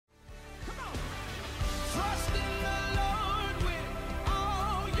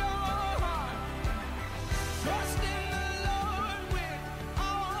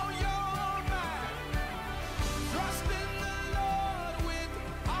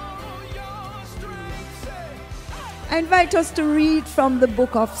I invite us to read from the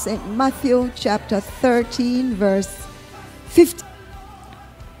book of St. Matthew, chapter 13, verse 50.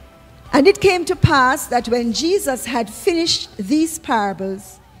 And it came to pass that when Jesus had finished these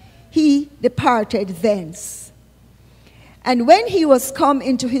parables, he departed thence. And when he was come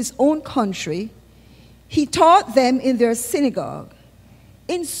into his own country, he taught them in their synagogue,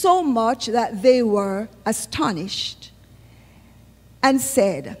 insomuch that they were astonished, and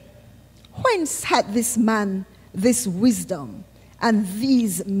said, Whence had this man this wisdom and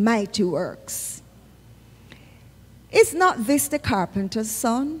these mighty works? Is not this the carpenter's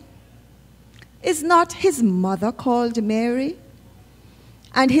son? Is not his mother called Mary?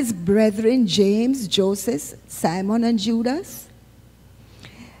 And his brethren James, Joseph, Simon, and Judas?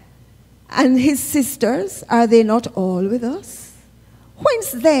 And his sisters, are they not all with us?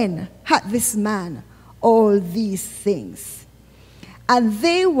 Whence then had this man all these things? And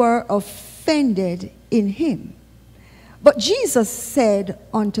they were offended in him. But Jesus said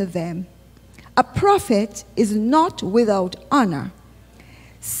unto them, A prophet is not without honor,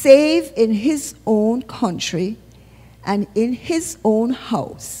 save in his own country and in his own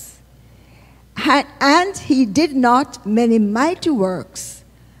house. And he did not many mighty works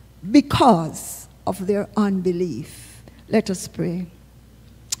because of their unbelief. Let us pray.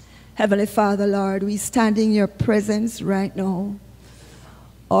 Heavenly Father, Lord, we stand in your presence right now.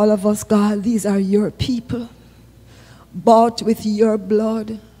 All of us, God, these are your people, bought with your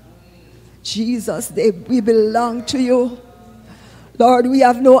blood. Jesus, we belong to you. Lord, we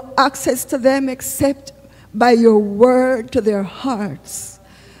have no access to them except by your word to their hearts.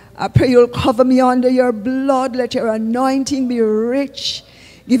 I pray you'll cover me under your blood. Let your anointing be rich.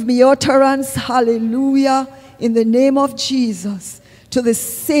 Give me utterance, hallelujah, in the name of Jesus, to the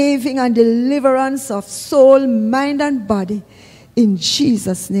saving and deliverance of soul, mind, and body. In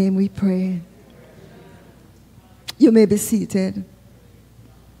Jesus' name we pray. You may be seated.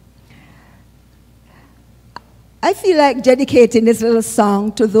 I feel like dedicating this little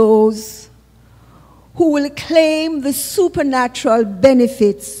song to those who will claim the supernatural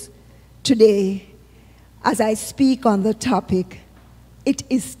benefits today as I speak on the topic, it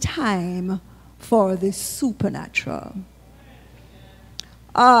is time for the supernatural.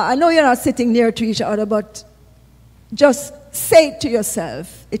 I know you're not sitting near to each other, but just say it to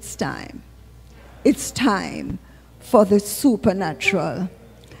yourself, it's time. It's time for the supernatural.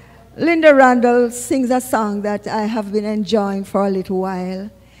 Linda Randall sings a song that I have been enjoying for a little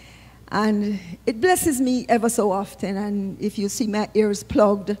while. And it blesses me ever so often. And if you see my ears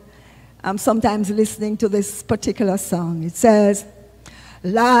plugged, I'm sometimes listening to this particular song. It says,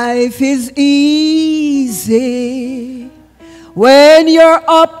 Life is easy when you're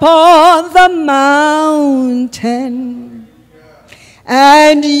up on the mountain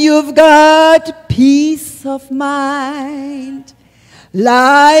and you've got peace of mind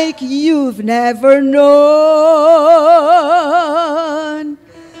like you've never known.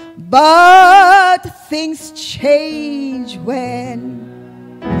 But things change when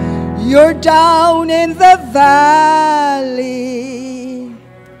you're down in the valley.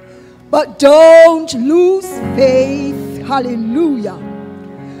 But don't lose faith, hallelujah,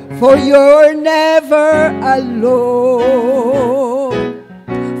 for you're never alone.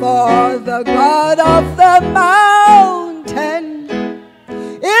 For the God of the mountain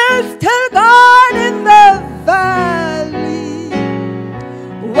is still God in the valley.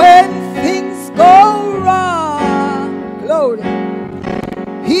 When things go wrong, glory,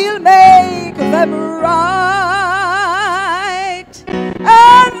 he'll make them right.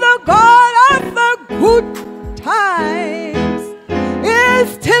 And the God of the good times is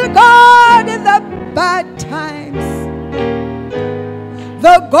still God in the bad times.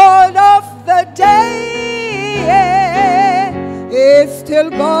 The God of the day is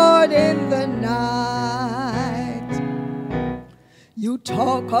still God in the night. You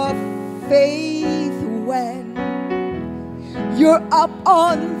talk of faith when you're up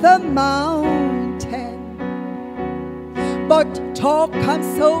on the mountain, but talk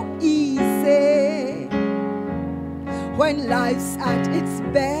comes so easy when life's at its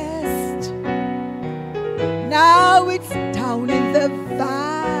best. Now it's down in the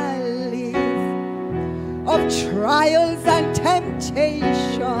valleys of trials and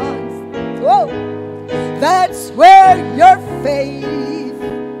temptations. Whoa. That's where your faith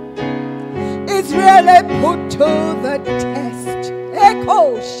is really put to the test.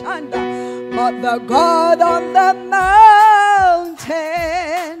 Echo Shanda. But the God on the mountain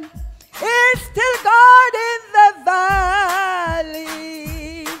is still God in the valley.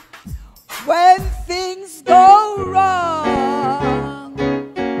 When things go wrong,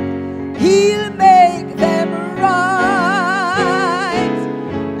 he'll make them right.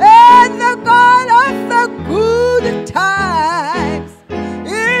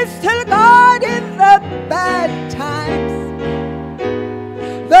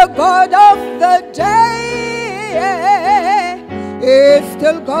 The God of the day is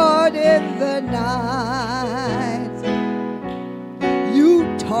still God in the night.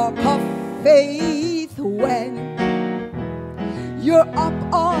 You talk of faith when you're up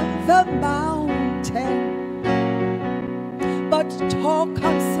on the mountain, but talk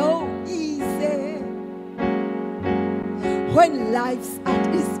comes so easy when life's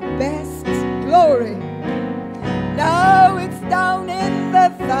at its best. Glory. Now it's down in the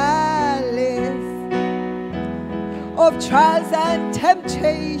valleys of trials and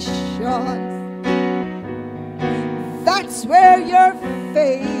temptations. That's where your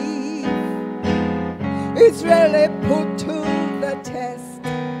faith is really put to the test.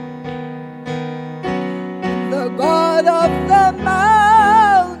 The God of the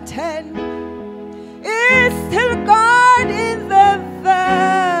mountain is still God in the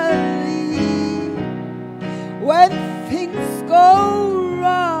valley. When things go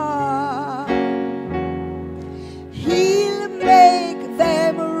wrong, He'll make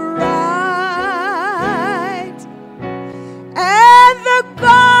them right. And the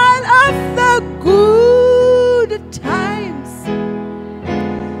God of the good times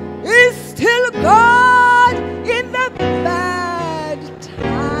is still God in the bad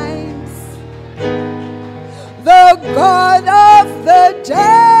times. The God of the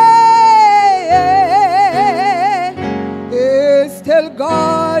day is still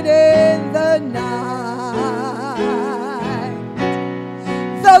God in the night.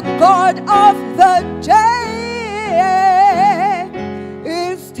 The God of the day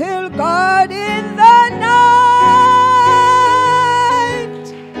is still God in the night.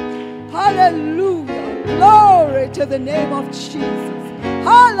 Hallelujah. Glory to the name of Jesus.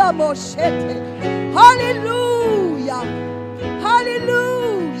 Hallelujah.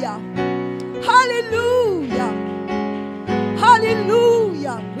 Hallelujah. Hallelujah.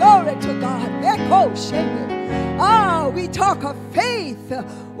 Hallelujah. Glory to God. We talk of faith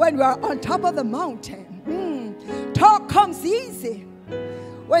when we are on top of the mountain. Talk comes easy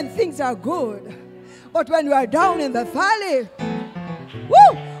when things are good. But when we are down in the valley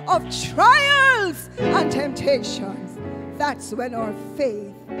of trials and temptations, that's when our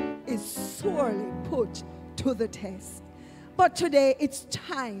faith is sorely put to the test. But today it's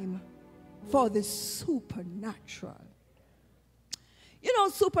time for the supernatural. You know,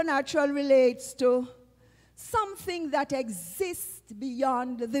 supernatural relates to something that exists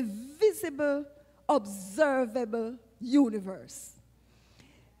beyond the visible, observable universe.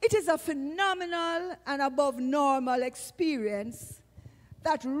 It is a phenomenal and above normal experience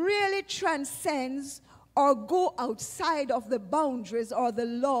that really transcends or go outside of the boundaries or the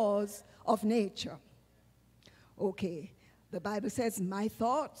laws of nature. Okay, the Bible says, my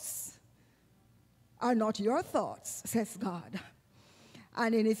thoughts are not your thoughts, says God.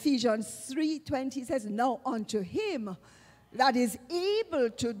 And in Ephesians 3:20 it says, now unto him that is able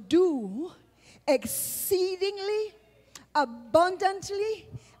to do exceedingly, abundantly,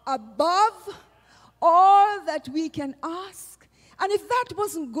 above all that we can ask. And if that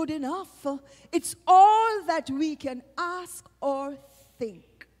wasn't good enough, it's all that we can ask or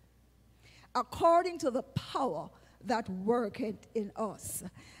think, according to the power that worketh in us.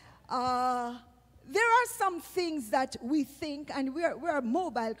 There are some things that we think, and we're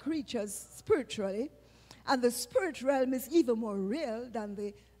mobile creatures spiritually, and the spirit realm is even more real than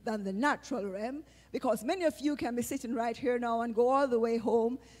the natural realm, because many of you can be sitting right here now and go all the way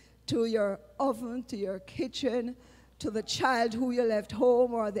home to your oven, to your kitchen, to the child who you left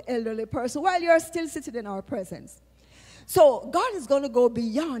home or the elderly person while you're still sitting in our presence. So God is going to go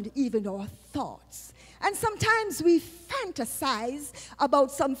beyond even our thoughts. And sometimes we fantasize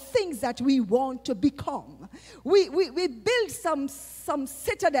about some things that we want to become. We build some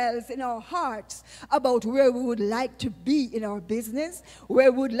citadels in our hearts about where we would like to be in our business,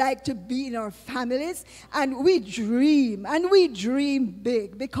 where we would like to be in our families. And we dream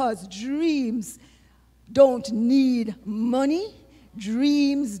big, because dreams don't need money.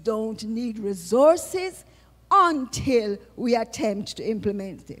 Dreams don't need resources until we attempt to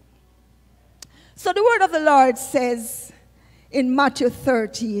implement it. So the word of the Lord says in Matthew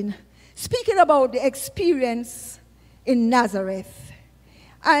 13, speaking about the experience in Nazareth,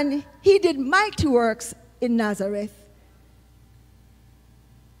 and he did mighty works in Nazareth.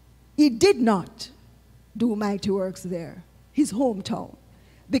 He did not do mighty works there, his hometown,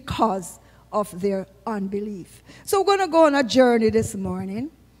 because of their unbelief. So we're going to go on a journey this morning.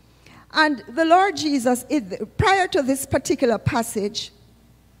 And the Lord Jesus, prior to this particular passage,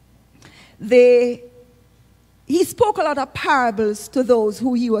 he spoke a lot of parables to those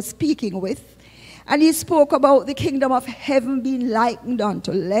who he was speaking with. And he spoke about the kingdom of heaven being likened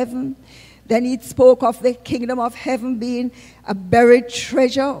unto leaven. Then he spoke of the kingdom of heaven being a buried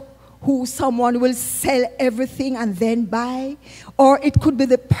treasure, who someone will sell everything and then buy. Or it could be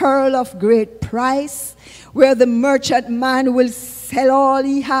the pearl of great price, where the merchant man will sell all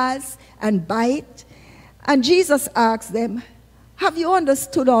he has and buy it. And Jesus asked them, have you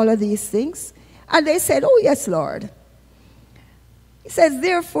understood all of these things? And they said, oh yes, Lord. He says,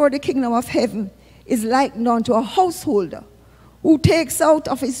 therefore the kingdom of heaven is likened unto a householder who takes out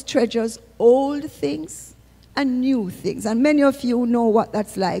of his treasures old things and new things. And many of you know what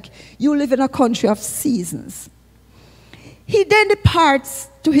that's like. You live in a country of seasons. He then departs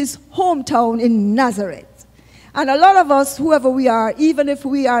to his hometown in Nazareth. And a lot of us, whoever we are, even if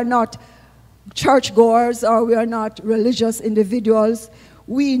we are not churchgoers or we are not religious individuals,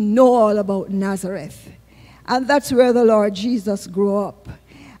 we know all about Nazareth. And that's where the Lord Jesus grew up.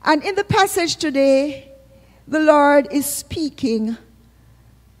 And in the passage today, the Lord is speaking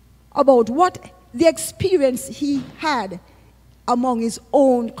about what the experience he had among his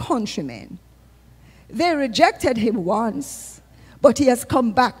own countrymen. They rejected him once, but he has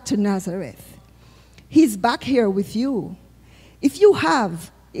come back to Nazareth. He's back here with you. If you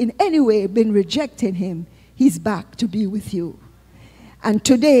have in any way been rejecting him, he's back to be with you. And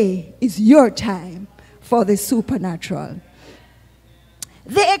today is your time for the supernatural.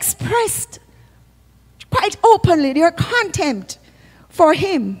 They expressed quite openly their contempt for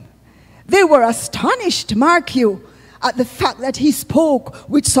him. They were astonished, mark you, at the fact that he spoke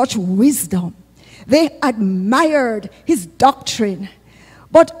with such wisdom. They admired his doctrine,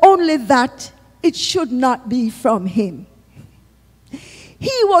 but only that it should not be from him.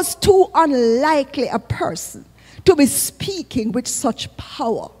 He was too unlikely a person to be speaking with such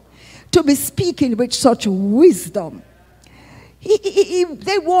power, to be speaking with such wisdom.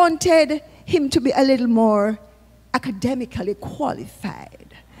 They wanted him to be a little more academically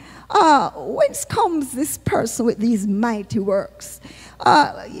qualified. Whence comes this person with these mighty works?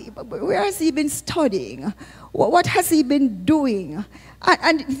 Where has he been studying? What has he been doing?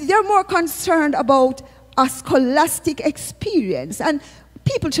 And they're more concerned about a scholastic experience. And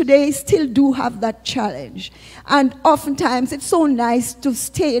people today still do have that challenge. And oftentimes it's so nice to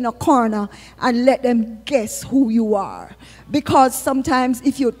stay in a corner and let them guess who you are. Because sometimes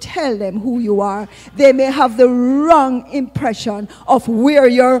if you tell them who you are, they may have the wrong impression of where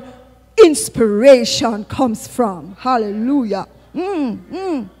your inspiration comes from. Hallelujah.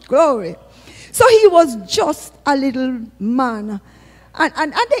 Glory. So he was just a little man.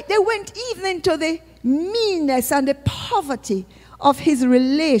 And they went even into the meanness and the poverty of his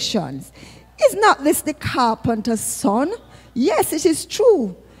relations. Is not this the carpenter's son? Yes, it is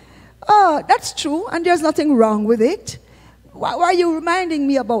true. That's true, and there's nothing wrong with it. Why are you reminding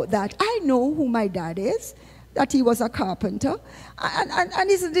me about that? I know who my dad is, that he was a carpenter. And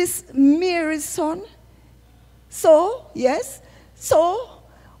isn't this Mary's son? So, yes. So,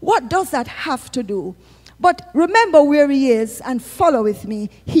 what does that have to do? But remember where he is and follow with me.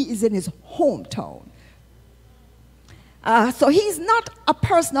 He is in his hometown. So he's not a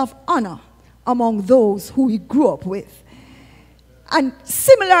person of honor among those who he grew up with. And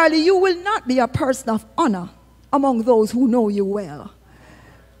similarly, you will not be a person of honor among those who know you well.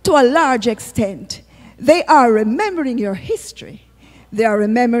 To a large extent, they are remembering your history. They are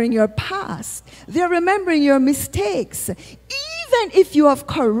remembering your past. They are remembering your mistakes, even if you have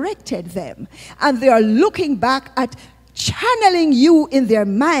corrected them. And they are looking back at channeling you in their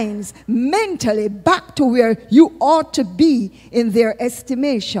minds mentally back to where you ought to be in their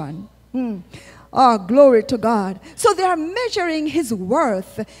estimation. Oh, glory to God. So they are measuring his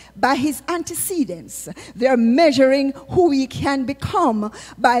worth by his antecedents. They are measuring who he can become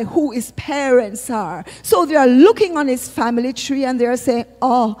by who his parents are. So they are looking on his family tree and they are saying,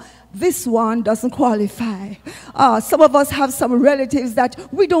 oh, this one doesn't qualify. Some of us have some relatives that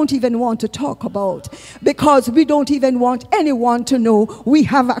we don't even want to talk about because we don't even want anyone to know we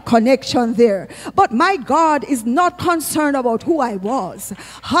have a connection there. But my God is not concerned about who I was.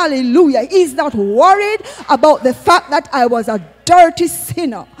 Hallelujah. He's not worried about the fact that I was a dirty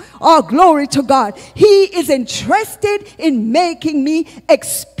sinner. Oh, glory to God. He is interested in making me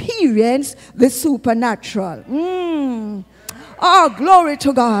experience the supernatural. Oh, glory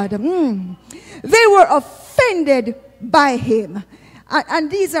to God. They were offended by him.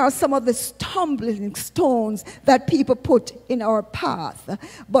 And these are some of the stumbling stones that people put in our path.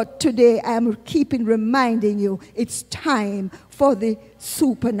 But today I am reminding you, it's time for the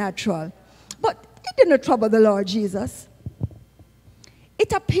supernatural. But it didn't trouble the Lord Jesus.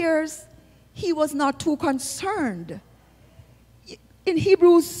 It appears he was not too concerned. in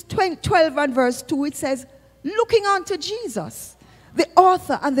Hebrews 12 and verse 2, it says, looking unto Jesus, the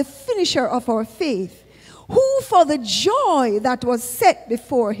author and the finisher of our faith, who for the joy that was set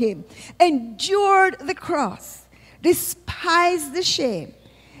before him endured the cross, despised the shame,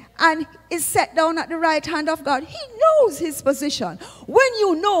 and is set down at the right hand of God. He knows his position. When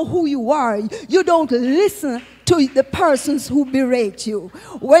you know who you are, you don't listen to the persons who berate you.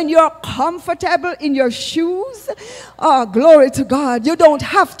 When you're comfortable in your shoes, oh, glory to God, you don't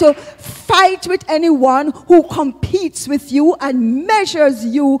have to fight with anyone who competes with you and measures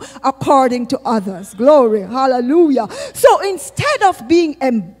you according to others. Glory, hallelujah. So instead of being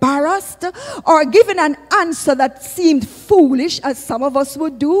embarrassed or giving an answer that seemed foolish, as some of us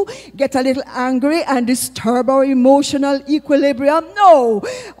would do, get a little angry and disturb our emotional equilibrium, no,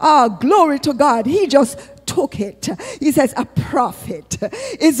 glory to God, he just took it. He says a prophet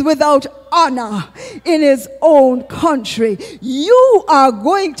is without honor in his own country. You are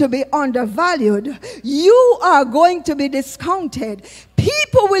going to be undervalued. You are going to be discounted.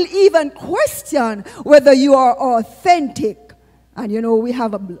 People will even question whether you are authentic. And you know, we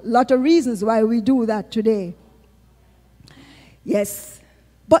have a lot of reasons why we do that today. Yes,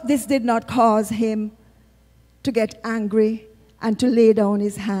 but this did not cause him to get angry and to lay down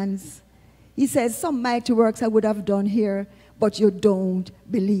his hands. He says, some mighty works I would have done here, but you don't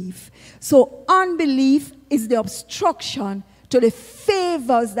believe. So unbelief is the obstruction to the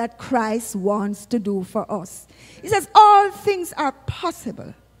favors that Christ wants to do for us. He says, all things are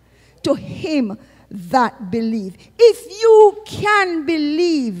possible to him that believe. If you can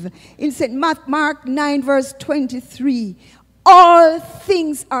believe, in St. Mark 9 verse 23, all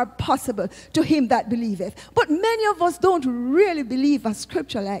things are possible to him that believeth. But many of us don't really believe a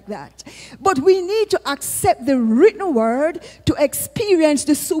scripture like that. But we need to accept the written word to experience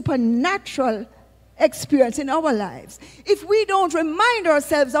the supernatural experience in our lives. If we don't remind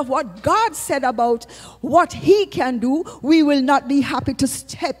ourselves of what God said about what he can do, we will not be happy to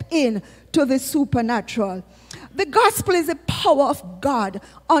step in to the supernatural. The gospel is the power of God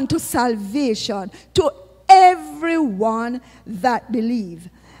unto salvation to everyone that believe.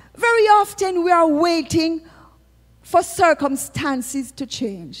 Very often we are waiting for circumstances to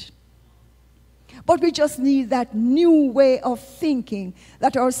change. But we just need that new way of thinking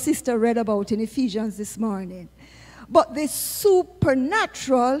that our sister read about in Ephesians this morning. But the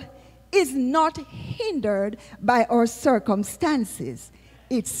supernatural is not hindered by our circumstances.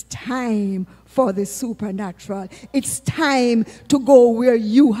 It's time for the supernatural. It's time to go where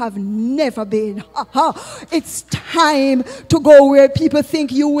you have never been. It's time to go where people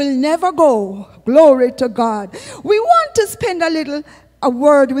think you will never go. Glory to God. We want to spend a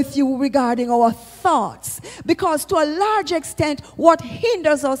word with you regarding our thoughts, because to a large extent what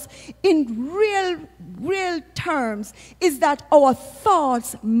hinders us in real terms is that our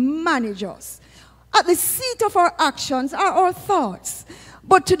thoughts manage us. At the seat of our actions are our thoughts.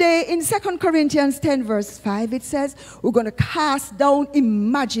 But today in 2 Corinthians 10 verse 5 it says we're going to cast down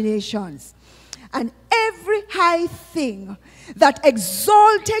imaginations and every high thing that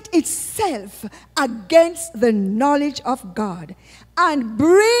exalted itself against the knowledge of God, and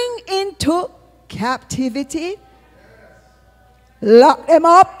bring into captivity, lock them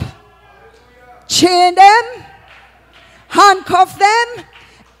up, chain them, handcuff them,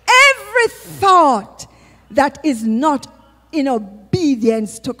 every thought that is not in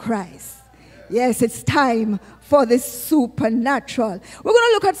obedience to Christ. Yes, it's time for the supernatural. We're going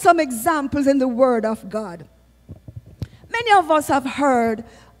to look at some examples in the Word of God. Many of us have heard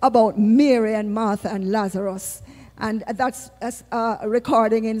about Mary and Martha and Lazarus, and that's a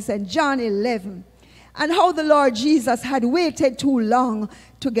recording in St. John 11, and how the Lord Jesus had waited too long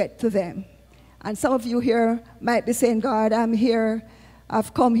to get to them. And some of you here might be saying, God, I'm here,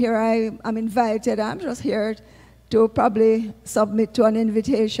 I've come here, I'm invited, I'm just here to probably submit to an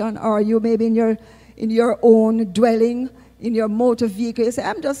invitation, or you maybe in your own dwelling, in your motor vehicle, you say,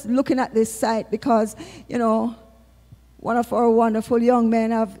 I'm just looking at this site because, one of our wonderful young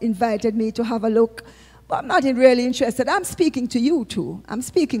men have invited me to have a look, but I'm not really interested. I'm speaking to you too. I'm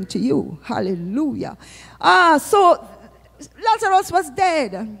speaking to you. Hallelujah. So Lazarus was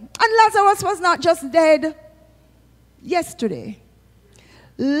dead. And Lazarus was not just dead yesterday.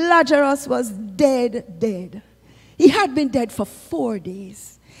 Lazarus was dead. He had been dead for 4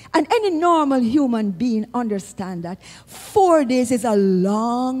 days. And any normal human being understands that 4 days is a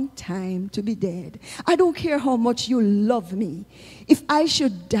long time to be dead. I don't care how much you love me. If I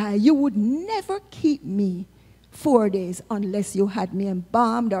should die, you would never keep me 4 days unless you had me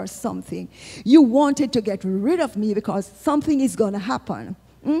embalmed or something. You wanted to get rid of me because something is going to happen.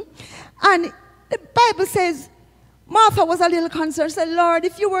 And the Bible says, Martha was a little concerned, said, Lord,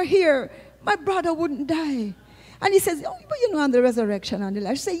 if you were here, my brother wouldn't die. And he says, oh, but you know, on the resurrection and the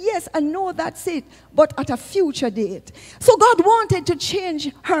life. She said, yes, I know that's it, but at a future date. So God wanted to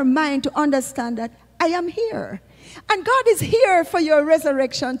change her mind to understand that I am here. And God is here for your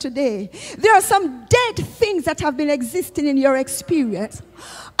resurrection today. There are some dead things that have been existing in your experience,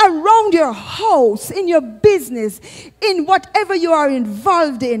 around your house, in your business, in whatever you are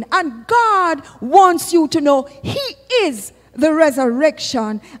involved in. And God wants you to know He is the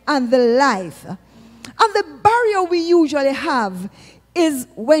resurrection and the life. And the barrier we usually have is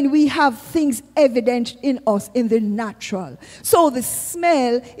when we have things evident in us in the natural. So the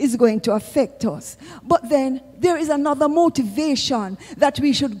smell is going to affect us. But then there is another motivation that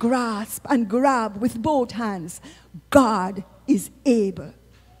we should grasp and grab with both hands. God is able.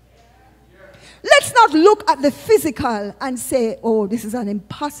 Let's not look at the physical and say, oh, this is an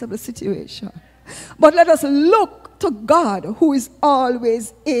impossible situation. But let us look to God, who is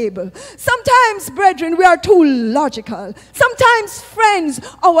always able. Sometimes, brethren, we are too logical. Sometimes, friends,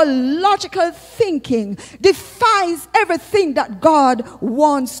 our logical thinking defies everything that God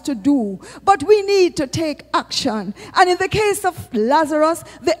wants to do. But we need to take action. And in the case of Lazarus,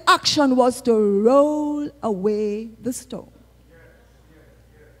 the action was to roll away the stone.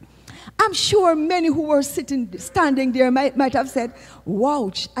 I'm sure many who were standing there might have said,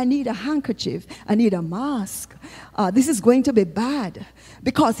 "Wouch, I need a handkerchief. I need a mask. This is going to be bad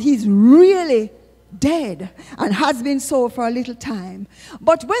because he's really dead and has been so for a little time."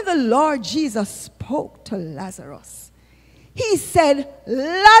 But when the Lord Jesus spoke to Lazarus, he said,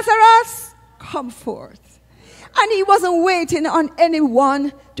 "Lazarus, come forth." And he wasn't waiting on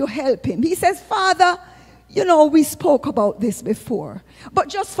anyone to help him. He says, "Father, you know, we spoke about this before, but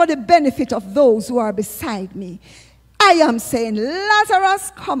just for the benefit of those who are beside me, I am saying,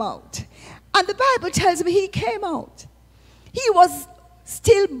 Lazarus, come out." And the Bible tells me he came out. He was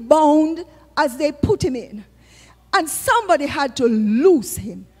still bound as they put him in. And somebody had to loose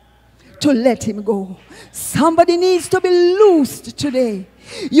him to let him go. Somebody needs to be loosed today.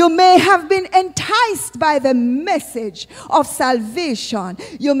 You may have been enticed by the message of salvation.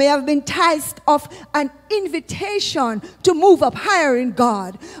 You may have been enticed of an invitation to move up higher in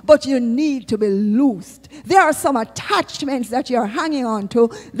God, but you need to be loosed. There are some attachments that you're hanging on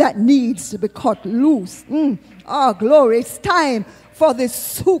to that needs to be cut loose. Oh, glory. It's time for the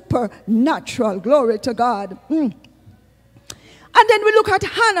supernatural. Glory to God. And then we look at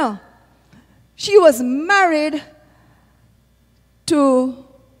Hannah. She was married to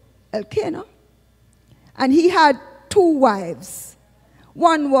Elkanah, and he had two wives.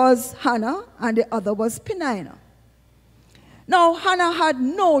 One was Hannah, and the other was Peninnah. Now, Hannah had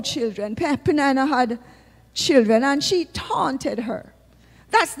no children. Peninnah had children, and she taunted her.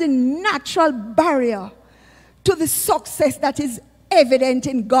 That's the natural barrier to the success that is evident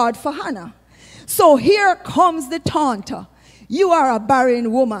in God for Hannah. So here comes the taunter. "You are a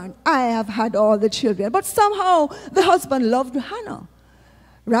barren woman. I have had all the children." But somehow the husband loved Hannah,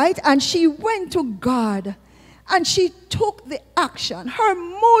 right? And she went to God and she took the action. Her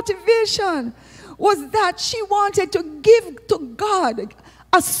motivation was that she wanted to give to God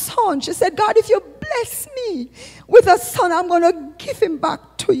a son. She said, "God, if you bless me with a son, I'm going to give him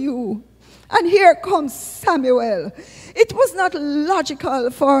back to you." And here comes Samuel. It was not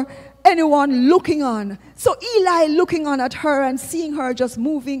logical for anyone looking on. So Eli looking on at her and seeing her just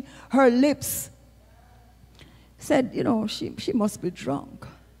moving her lips said, you know, she must be drunk.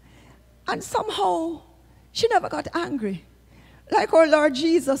 And somehow she never got angry. Like our Lord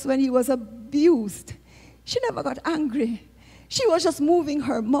Jesus when he was abused. She never got angry. She was just moving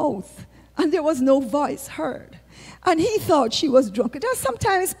her mouth and there was no voice heard. And he thought she was drunk. Just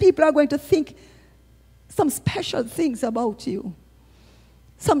sometimes people are going to think some special things about you.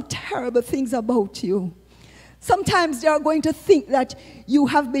 Some terrible things about you. Sometimes they are going to think that you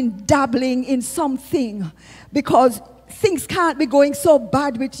have been dabbling in something because things can't be going so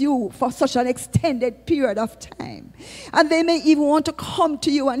bad with you for such an extended period of time. And they may even want to come to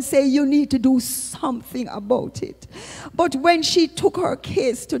you and say you need to do something about it. But when she took her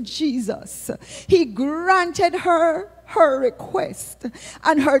case to Jesus, he granted her request,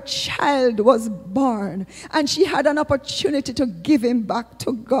 and her child was born, and she had an opportunity to give him back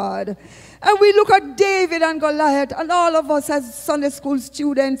to God. And we look at David and Goliath, and all of us as Sunday school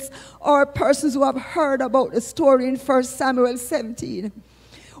students or persons who have heard about the story in 1 Samuel 17,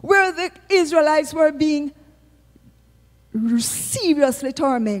 where the Israelites were being seriously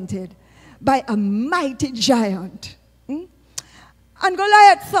tormented by a mighty giant. And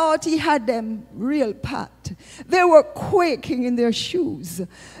Goliath thought he had them real pat. They were quaking in their shoes.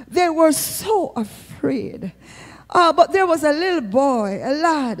 They were so afraid. But there was a little boy, a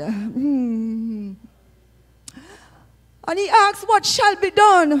lad. And he asked, what shall be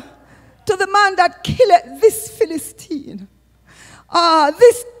done to the man that killeth this Philistine?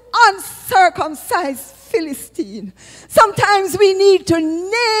 This uncircumcised Philistine. Sometimes we need to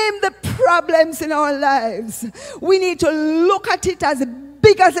name the problems in our lives. We need to look at it as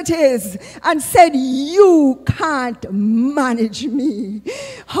big as it is and said, you can't manage me.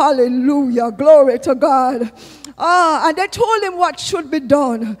 Hallelujah. Glory to God. And they told him what should be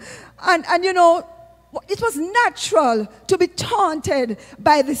done. And you know, it was natural to be taunted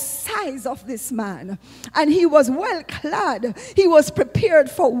by the size of this man. And he was well clad. He was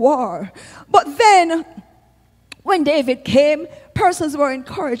prepared for war. But then, when David came, persons were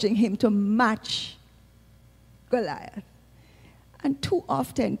encouraging him to match Goliath. And too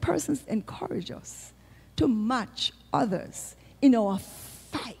often, persons encourage us to match others in our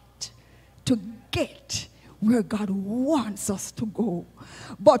fight to get where God wants us to go.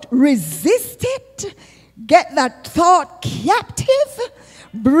 But resist it, get that thought captive,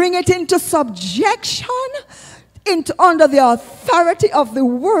 bring it into subjection, under the authority of the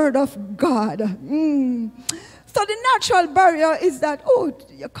Word of God. So the natural barrier is that,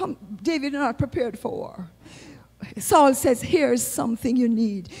 David, you're not prepared for war. Saul says, here's something you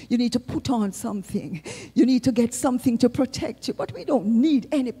need. You need to put on something. You need to get something to protect you. But we don't need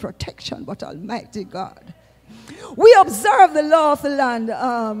any protection but Almighty God. We observe the law of the land,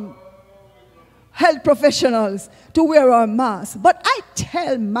 health professionals, to wear our masks. But I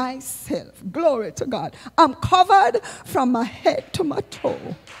tell myself, glory to God, I'm covered from my head to my toe.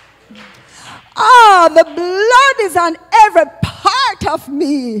 The blood is on every part of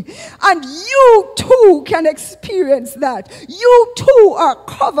me. And you too can experience that. You too are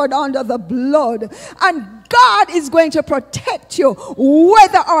covered under the blood. And God is going to protect you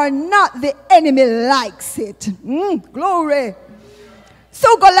whether or not the enemy likes it. Glory.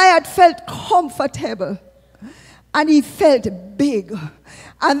 So Goliath felt comfortable. And he felt big.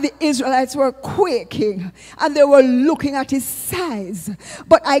 And the Israelites were quaking. And they were looking at his size.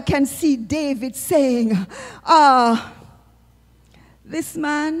 But I can see David saying, this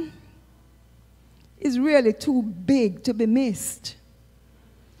man is really too big to be missed.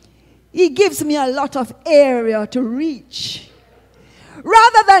 He gives me a lot of area to reach.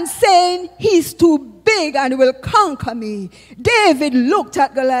 Rather than saying he's too big and will conquer me, David looked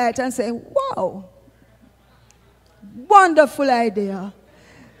at Goliath and said, wow, wonderful idea.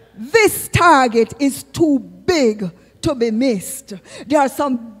 This target is too big to be missed. There are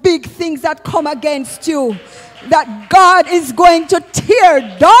some big things that come against you that God is going to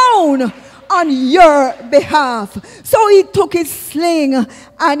tear down on your behalf. So he took his sling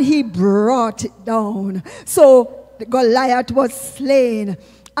and he brought it down. So Goliath was slain,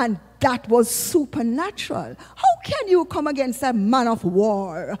 and that was supernatural. How can you come against a man of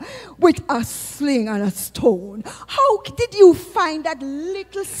war with a sling and a stone? How did you find that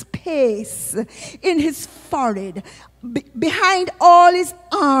little space in his forehead, behind all his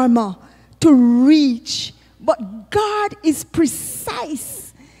armor, to reach? But God is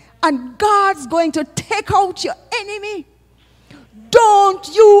precise, and God's going to take out your enemy. Don't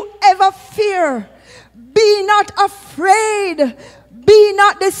you ever fear. Be not afraid. Be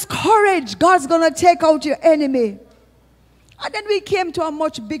not discouraged. God's going to take out your enemy. And then we came to a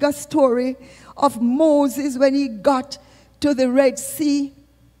much bigger story of Moses when he got to the Red Sea.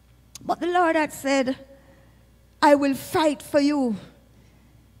 But the Lord had said, I will fight for you.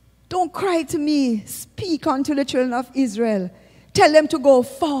 Don't cry to me. Speak unto the children of Israel. Tell them to go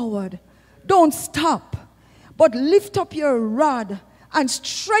forward. Don't stop, but lift up your rod and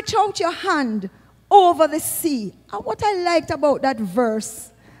stretch out your hand over the sea. And what I liked about that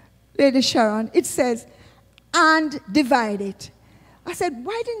verse, Lady Sharon, it says, and divide it. I said,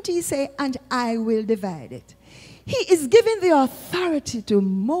 why didn't he say, and I will divide it? He is giving the authority to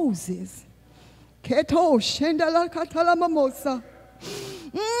Moses.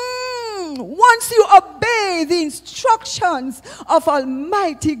 Once you obey the instructions of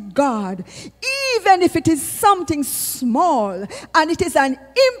Almighty God, even if it is something small and it is an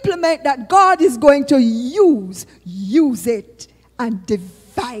implement that God is going to use it and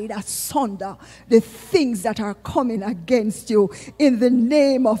divide asunder the things that are coming against you in the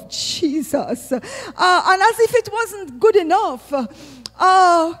name of Jesus. And as if it wasn't good enough,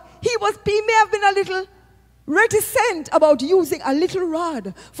 he may have been a little reticent about using a little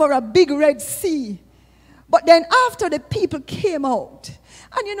rod for a big Red Sea. But then after the people came out,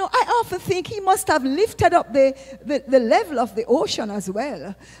 and you know, I often think he must have lifted up the level of the ocean as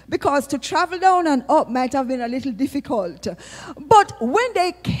well, because to travel down and up might have been a little difficult. But when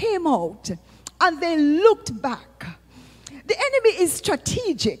they came out, and they looked back. The enemy is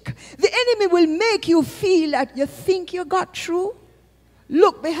strategic. The enemy will make you feel that you think you got through.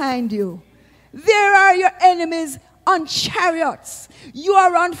 Look behind you. There are your enemies on chariots. You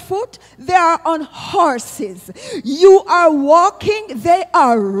are on foot, they are on horses. You are walking, they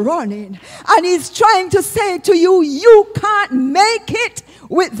are running. And he's trying to say to you, you can't make it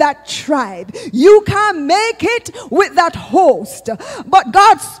with that tribe. You can't make it with that host. But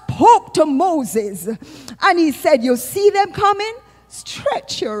God spoke to Moses and he said, you see them coming?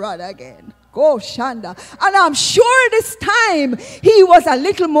 Stretch your rod again. Go, Shanda. And I'm sure this time he was a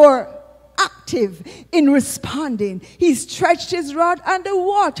little more active in responding. He stretched his rod and the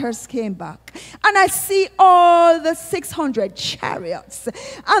waters came back. And I see all the 600 chariots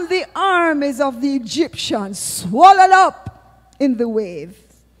and the armies of the Egyptians swallowed up in the wave.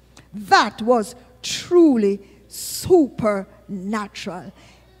 That was truly supernatural.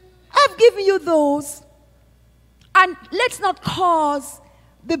 I've given you those. And let's not cause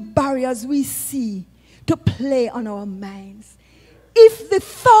the barriers we see to play on our minds. If the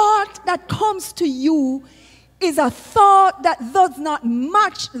thought that comes to you is a thought that does not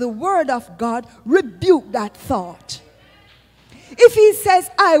match the word of God, rebuke that thought. If he says,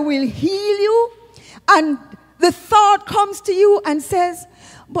 I will heal you, and the thought comes to you and says,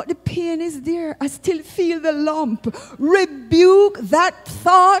 but the pain is there, I still feel the lump, rebuke that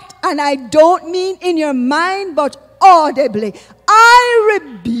thought, and I don't mean in your mind, but audibly. I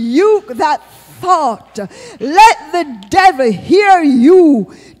rebuke that thought. Let the devil hear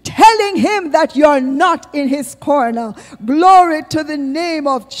you telling him that you're not in his corner. Glory to the name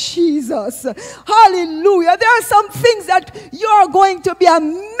of Jesus. Hallelujah. There are some things that you're going to be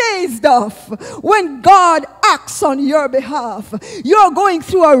amazed of when God acts on your behalf. You're going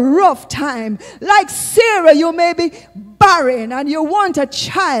through a rough time. Like Sarah, you may be barren and you want a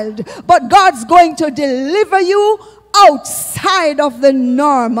child, but God's going to deliver you outside of the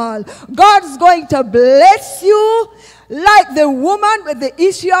normal. God's going to bless you. Like the woman with the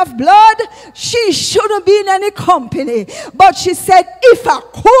issue of blood, she shouldn't be in any company. But she said, if I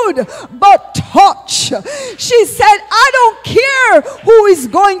could but touch. She said, I don't care who is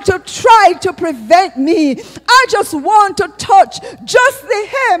going to try to prevent me. I just want to touch just the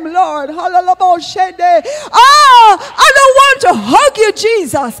hem, Lord. I don't want to hug you,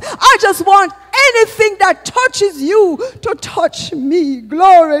 Jesus. I just want anything that touches you to touch me.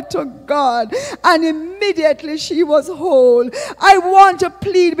 Glory to God. And immediately she was whole. I want to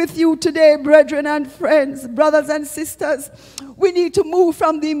plead with you today, brethren and friends, brothers and sisters. We need to move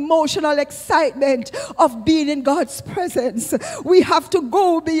from the emotional excitement of being in God's presence. We have to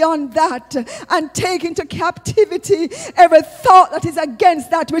go beyond that and take into captivity every thought that is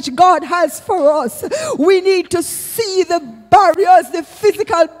against that which God has for us. We need to see the barriers, the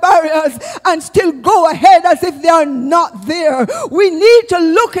physical barriers, and still go ahead as if they are not there. We need to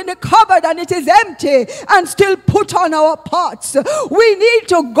look in the cupboard and it is empty and still put on our pots. We need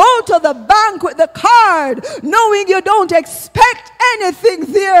to go to the bank with the card knowing you don't expect anything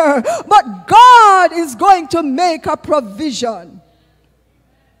there, but God is going to make a provision.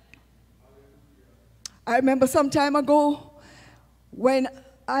 I remember some time ago when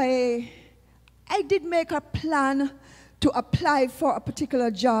I did make a plan to apply for a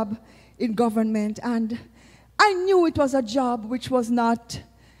particular job in government, and I knew it was a job which was not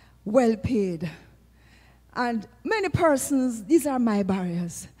well paid. And many persons, these are my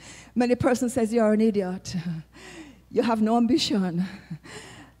barriers. Many persons says, you're an idiot. You have no ambition.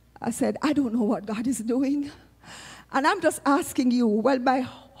 I said, I don't know what God is doing. And I'm just asking you, well, my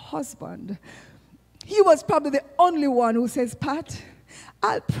husband, he was probably the only one who says, Pat,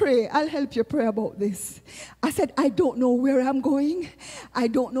 I'll pray. I'll help you pray about this. I said, I don't know where I'm going. I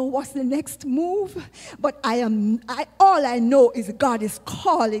don't know what's the next move. But all I know is God is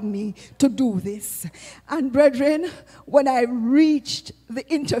calling me to do this. And brethren, when I reached the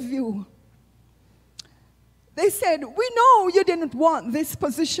interview, they said, we know you didn't want this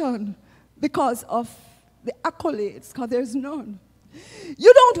position because of the accolades, because there's none.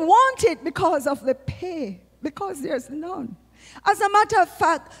 You don't want it because of the pay, because there's none. As a matter of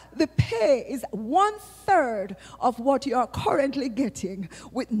fact, the pay is 1/3 of what you are currently getting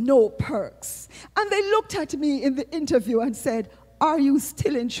with no perks. And they looked at me in the interview and said, are you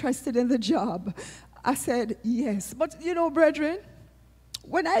still interested in the job? I said, yes. But you know, brethren,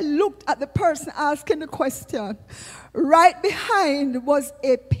 when I looked at the person asking the question, right behind was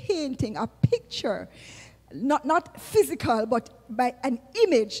a painting, a picture. Not physical, but by an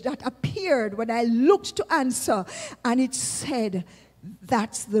image that appeared when I looked to answer. And it said,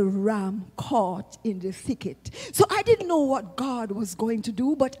 That's the ram caught in the thicket. So I didn't know what God was going to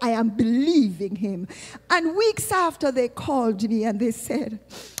do, but I am believing him. And weeks after, they called me and they said,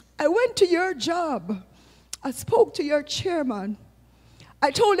 I went to your job. I spoke to your chairman.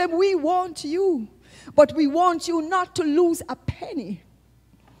 I told them, we want you, but we want you not to lose a penny.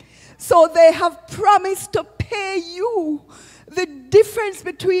 So they have promised to pay you the difference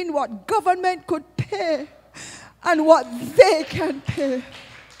between what government could pay and what they can pay.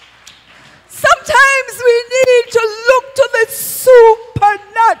 Sometimes we need to look to the supernatural.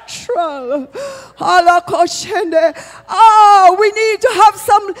 We need to have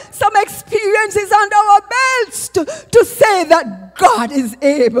some experiences under our belts to say that God is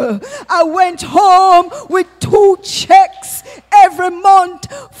able. I went home with 2 checks every month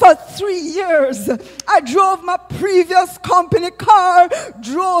for 3 years. I drove my previous company car,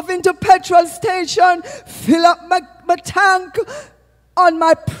 drove into petrol station, fill up my tank on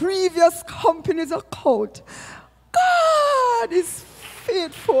my previous company's account. God is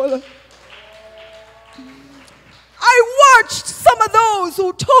faithful. I watched some of those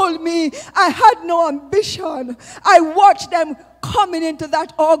who told me I had no ambition. I watched them coming into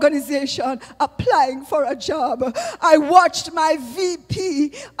that organization, applying for a job. I watched my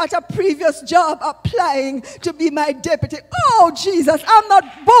VP at a previous job applying to be my deputy. Oh, Jesus, I'm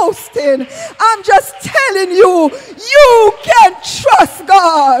not boasting. I'm just telling you, you can trust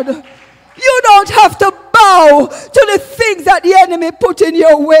God. You don't have to bow to the things that the enemy put in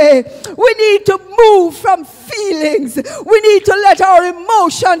your way. We need to move from feelings. We need to let our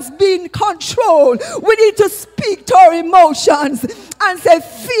emotions be in control. We need to speak to our emotions and say,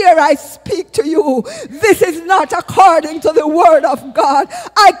 fear, I speak to you. This is not according to the word of God.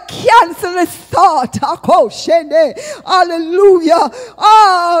 I cancel this thought. Hallelujah.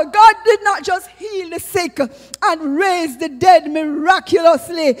 God did not just heal the sick and raise the dead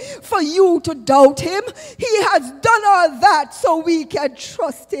miraculously for you to doubt him. He has done all that so we can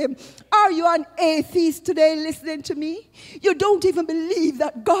trust him. Are you an atheist today listening to me? You don't even believe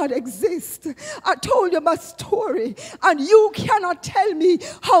that God exists. I told you my story, and you cannot tell me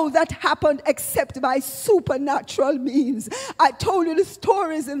how that happened except by supernatural means. I told you the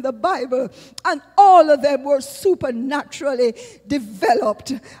stories in the Bible, and all of them were supernaturally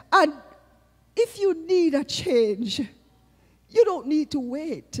developed. And if you need a change, you don't need to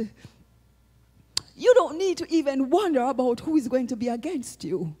wait. You don't need to even wonder about who is going to be against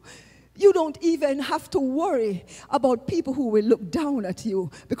you. You don't even have to worry about people who will look down at you,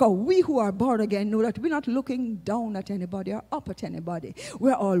 because we who are born again know that we're not looking down at anybody or up at anybody.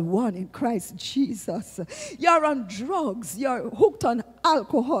 We're all one in Christ Jesus. You're on drugs. You're hooked on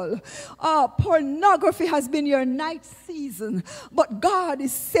alcohol. Pornography has been your night season. But God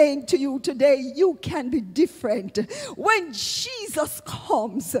is saying to you today, you can be different. When Jesus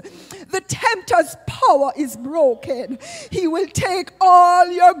comes, the tempter's power is broken. He will take all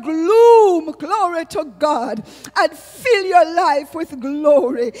your gloom, glory to God, and fill your life with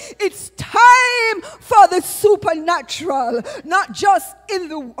glory. It's time for the supernatural, not just in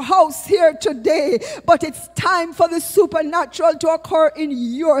the house here today, but it's time for the supernatural to occur in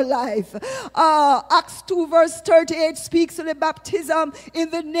your life. Acts 2 verse 38 speaks of the baptism in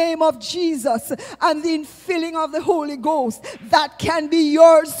the name of Jesus and the infilling of the Holy Ghost. That can be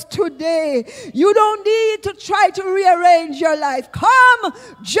yours today. You don't need to try to rearrange your life. Come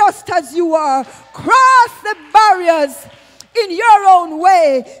just as you are. Cross the barriers in your own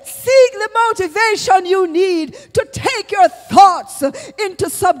way. Seek the motivation you need to take your thoughts into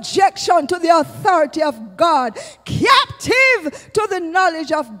subjection to the authority of God, captive to the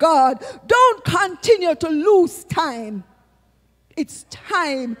knowledge of God. Don't continue to lose time. It's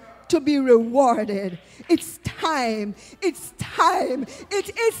time to be rewarded. It's time. It's time.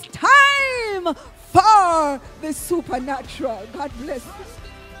 It is time for the supernatural. God bless you.